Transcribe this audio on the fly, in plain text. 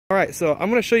Alright, so I'm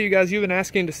going to show you guys, you've been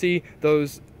asking to see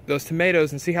those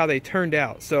tomatoes and see how they turned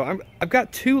out. So I've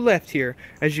got 2 left here,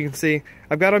 as you can see.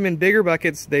 I've got them in bigger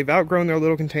buckets. They've outgrown their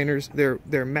little containers. They're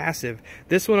massive.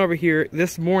 This one over here,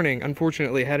 this morning,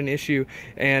 unfortunately, had an issue,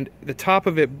 and the top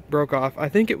of it broke off. I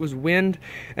think it was wind,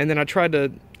 and then I tried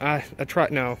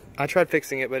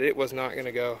fixing it, but it was not going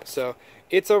to go. So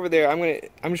it's over there. I'm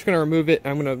just going to remove it.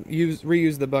 I'm going to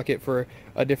reuse the bucket for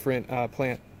a different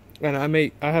plant. And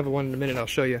I have one in a minute. I'll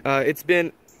show you. It's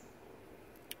been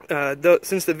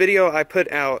since the video I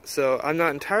put out, so I'm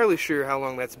not entirely sure how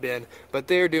long that's been, but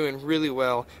they're doing really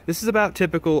well. This is about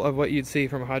typical of what you'd see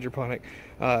from a hydroponic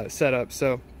setup.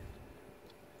 So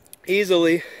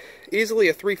easily a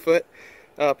 3-foot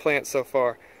plant so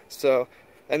far. So,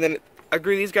 and then I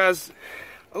grew these guys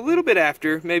a little bit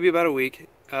after, maybe about a week,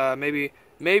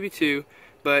 maybe 2,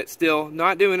 but still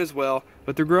not doing as well.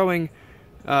 But they're growing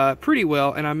pretty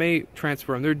well, and I may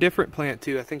transfer them. They're a different plant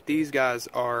too. I think these guys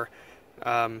are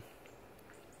a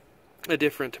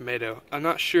different tomato. I'm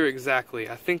not sure exactly.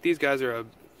 I think these guys are a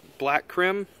black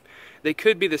crim. They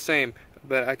could be the same,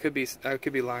 but I could be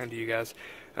lying to you guys.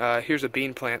 Here's a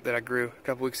bean plant that I grew a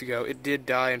couple weeks ago. It did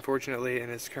die, unfortunately,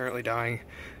 and it's currently dying.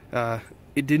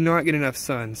 It did not get enough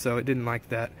sun, so it didn't like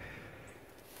that.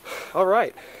 All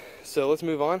right, so let's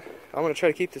move on. I'm going to try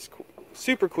to keep this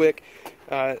super quick.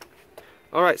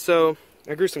 All right, so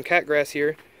I grew some cat grass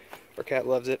here. Our cat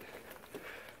loves it.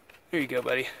 Here you go,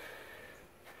 buddy.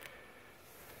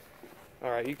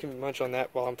 Alright, you can munch on that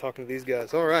while I'm talking to these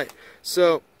guys. Alright,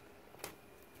 so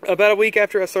about a week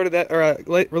after I started that, or I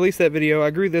released that video,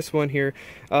 I grew this one here,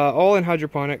 all in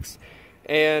hydroponics.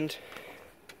 And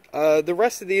the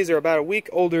rest of these are about a week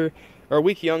older, or a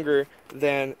week younger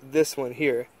than this one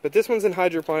here. But this one's in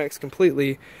hydroponics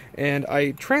completely, and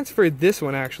I transferred this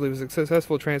one, actually. It was a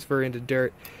successful transfer into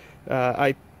dirt.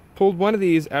 I pulled one of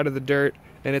these out of the dirt,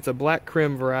 and it's a black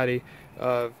crim variety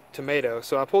of tomato.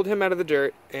 So I pulled him out of the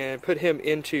dirt and put him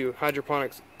into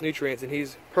hydroponics nutrients, and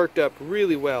he's perked up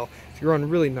really well. He's growing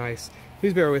really nice.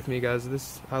 Please bear with me,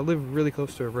 guys. I live really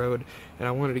close to a road, and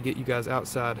I wanted to get you guys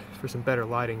outside for some better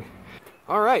lighting.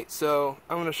 Alright, so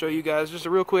I'm going to show you guys just a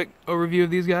real quick overview of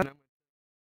these guys.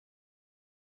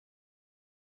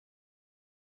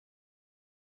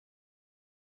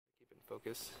 Keep it in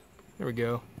focus. There we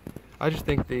go. I just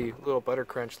think the little butter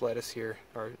crunch lettuce here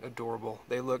are adorable.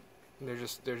 They're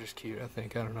just cute, I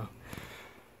think. I don't know.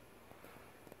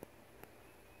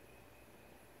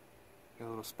 Got a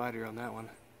little spider on that one.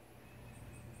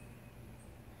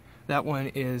 That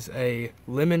one is a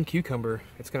lemon cucumber.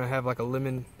 It's gonna have like a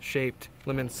lemon-shaped,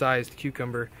 lemon-sized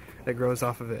cucumber that grows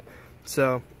off of it.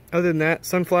 So, other than that,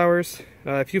 sunflowers,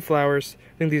 a few flowers.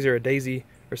 I think these are a daisy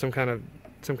or some kind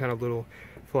of little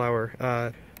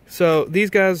flower. So these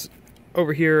guys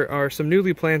over here are some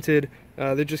newly planted.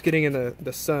 They're just getting in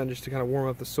the sun just to kind of warm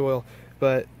up the soil,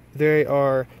 but they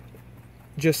are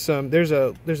just some. There's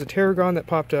a tarragon that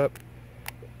popped up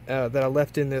that I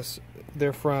left in this.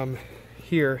 They're from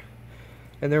here,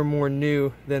 and they're more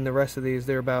new than the rest of these.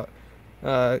 They're about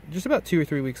just about 2 or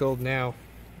 3 weeks old now,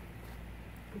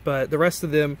 but the rest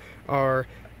of them are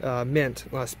mint,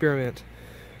 spearmint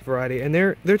variety, and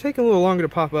they're taking a little longer to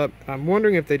pop up. I'm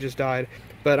wondering if they just died,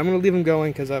 but I'm gonna leave them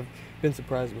going because I've been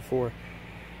surprised before.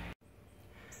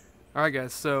 Alright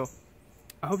guys, so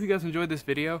I hope you guys enjoyed this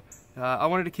video. I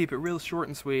wanted to keep it real short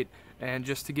and sweet, and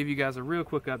just to give you guys a real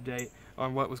quick update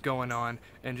on what was going on,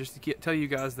 and just to tell you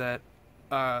guys that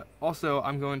also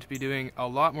I'm going to be doing a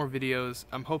lot more videos.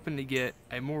 I'm hoping to get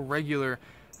a more regular,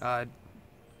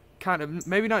 kind of,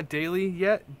 maybe not daily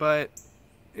yet, but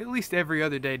at least every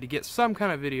other day, to get some kind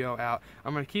of video out.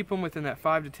 I'm going to keep them within that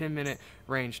 5 to 10 minute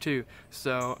range too.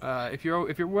 So if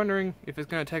you're wondering if it's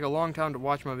going to take a long time to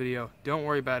watch my video, don't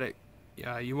worry about it.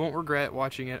 You won't regret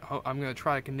watching it. I'm going to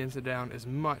try to condense it down as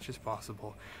much as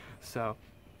possible. So,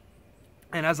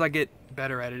 and as I get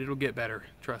better at it, it'll get better.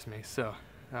 Trust me. So,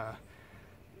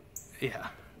 yeah.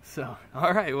 So,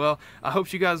 alright, well, I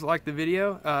hope you guys liked the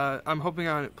video. I'm hoping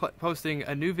on posting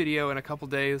a new video in a couple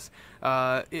days.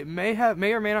 It may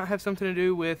or may not have something to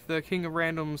do with the King of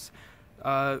Random's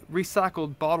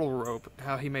recycled bottle rope,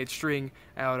 how he made string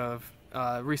out of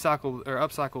recycled or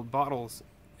upcycled bottles,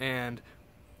 and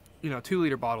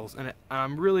 2-liter bottles, and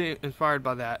I'm really inspired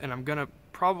by that, and I'm gonna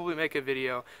probably make a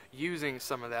video using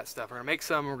some of that stuff. We're gonna make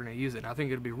some, we're gonna use it, and I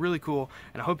think it'll be really cool,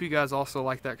 and I hope you guys also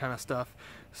like that kind of stuff.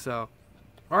 So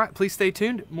alright, please stay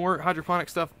tuned. More hydroponic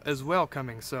stuff as well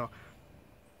coming. So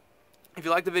if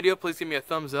you liked the video, please give me a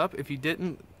thumbs up. If you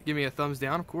didn't, give me a thumbs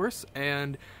down, of course.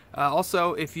 And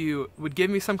also, if you would give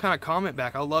me some kind of comment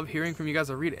back, I love hearing from you guys.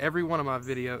 I read every one of my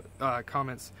video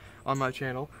comments on my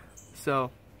channel.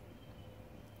 So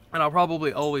and I'll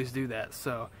probably always do that.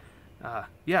 So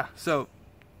yeah, so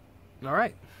all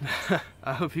right.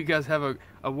 I hope you guys have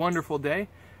a wonderful day,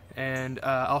 and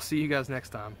I'll see you guys next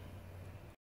time.